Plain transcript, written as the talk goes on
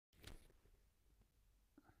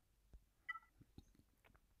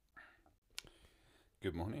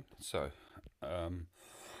Good morning.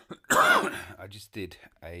 I just did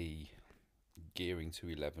a gearing to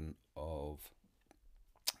 11 of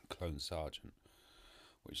Clone Sergeant,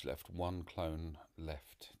 which left one clone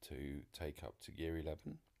left to take up to gear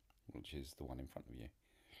 11, which is the one in front of you.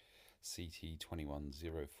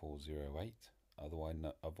 CT-21-0408,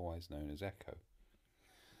 otherwise known as Echo.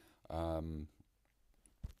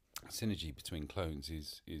 Synergy between clones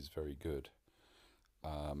is very good.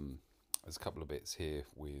 There's a couple of bits here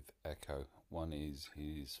with Echo. One is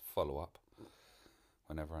his follow-up.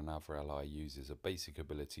 Whenever another ally uses a basic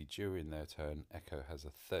ability during their turn, Echo has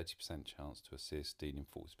a 30% chance to assist, dealing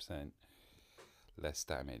 40% less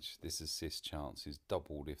damage. This assist chance is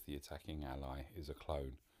doubled if the attacking ally is a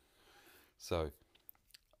clone. So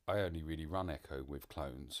I only really run Echo with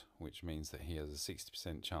clones, which means that he has a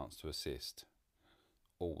 60% chance to assist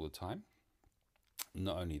all the time.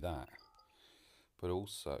 Not only that, but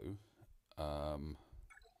also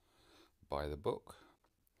by the book,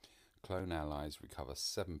 clone allies recover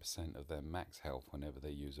 7% of their max health whenever they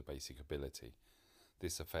use a basic ability.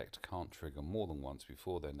 This effect can't trigger more than once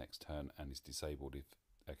before their next turn and is disabled if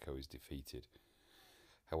Echo is defeated.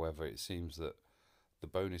 However, it seems that the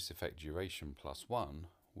bonus effect duration +1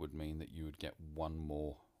 would mean that you would get one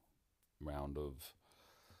more round of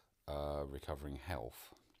recovering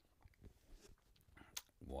health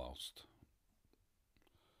whilst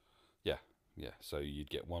so you'd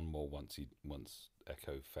get one more once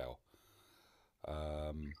Echo fell.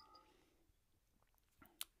 So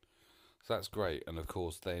that's great. And of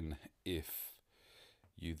course, then if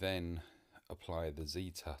you then apply the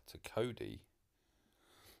zeta to Cody,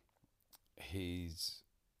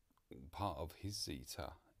 part of his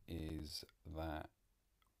zeta is that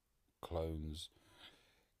clones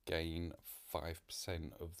gain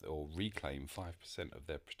 5% or reclaim 5% of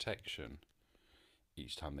their protection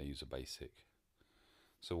each time they use a basic.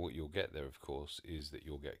 So what you'll get there, of course, is that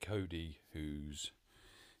you'll get Cody, who's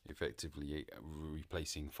effectively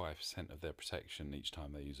replacing 5% of their protection each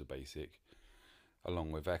time they use a basic,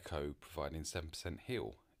 along with Echo providing 7%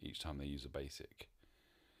 heal each time they use a basic,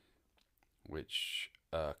 which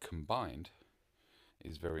combined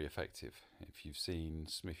is very effective. If you've seen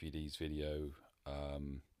Smithy D's video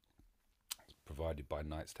provided by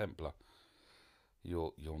Knights Templar,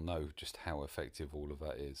 you'll know just how effective all of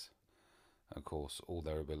that is. Of course, all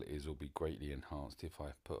their abilities will be greatly enhanced if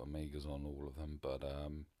I put Omegas on all of them, but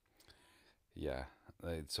yeah,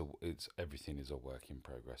 it's everything is a work in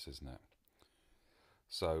progress, isn't it?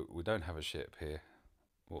 So we don't have a ship here.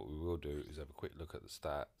 What we will do is have a quick look at the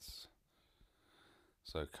stats.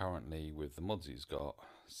 So currently, with the mods he's got,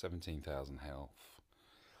 17,000 health,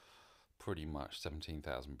 pretty much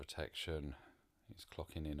 17,000 protection. He's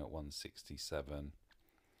clocking in at 167.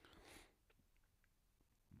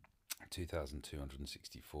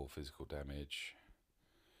 2,264 physical damage,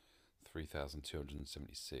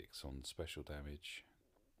 3,276 on special damage.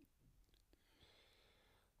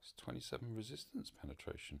 It's 27 resistance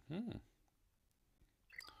penetration.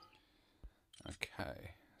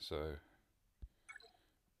 Okay, so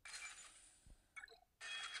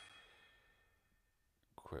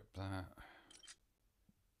equip that.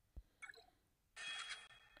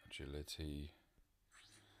 Agility.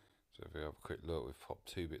 So if we have a quick look, we've popped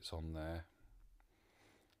 2 bits on there.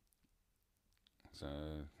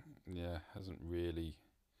 So yeah, hasn't really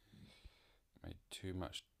made too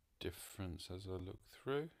much difference as I look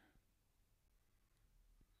through.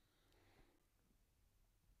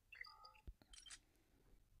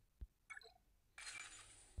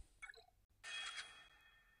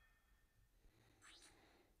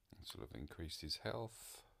 Sort of increased his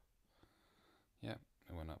health. Yep,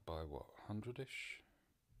 it went up by what, 100-ish?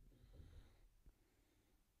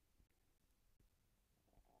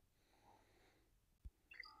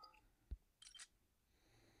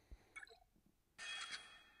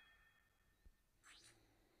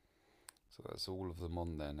 So that's all of them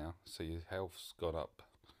on there now. So your health's got up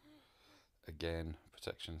again,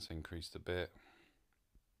 protection's increased a bit.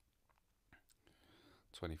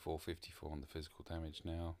 2454 on the physical damage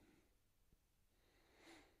now.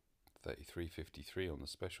 3353 on the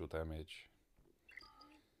special damage.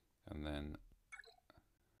 And then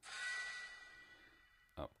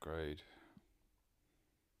upgrade.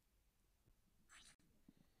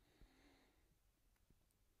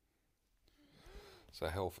 So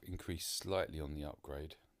health increased slightly on the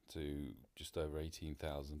upgrade to just over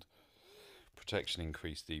 18,000. Protection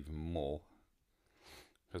increased even more,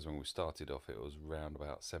 because when we started off it was around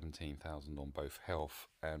about 17,000 on both health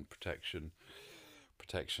and protection.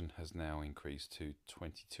 Protection has now increased to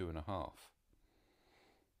 22.5.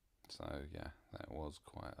 So yeah, that was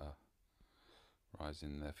quite a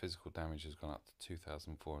Rising, their physical damage has gone up to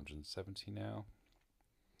 2,470 now.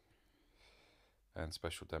 And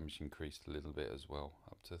special damage increased a little bit as well,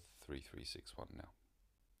 up to 3,361 now.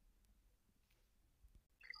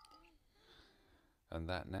 And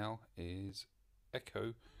that now is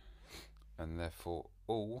Echo, and therefore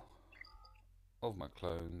all of my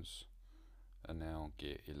clones are now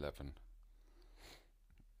gear 11.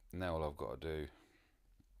 Now all I've got to do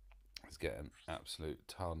is get an absolute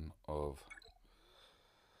ton of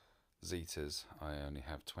zetas. I only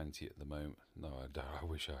have 20 at the moment. No, I don't. I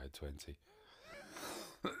wish I had 20.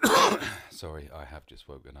 Sorry, I have just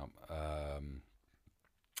woken up.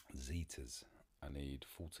 Zetas. I need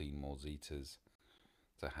 14 more zetas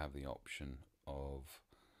to have the option of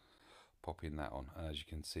popping that on. And as you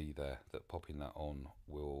can see there, that popping that on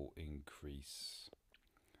will increase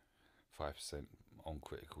 5% on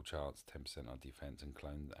critical chance, 10% on defense, and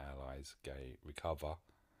cloned allies recover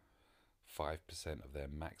 5% of their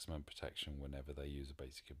maximum protection whenever they use a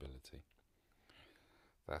basic ability.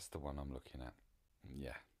 That's the one I'm looking at.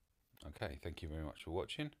 Yeah. Okay, thank you very much for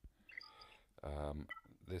watching.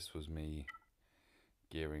 This was me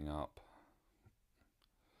gearing up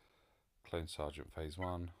Clone Sergeant Phase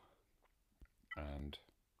 1, and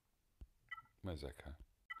where's Echo?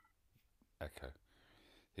 Echo.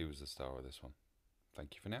 He was the star of this one.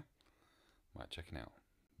 Thank you for now. Might check it out.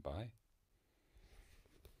 Bye.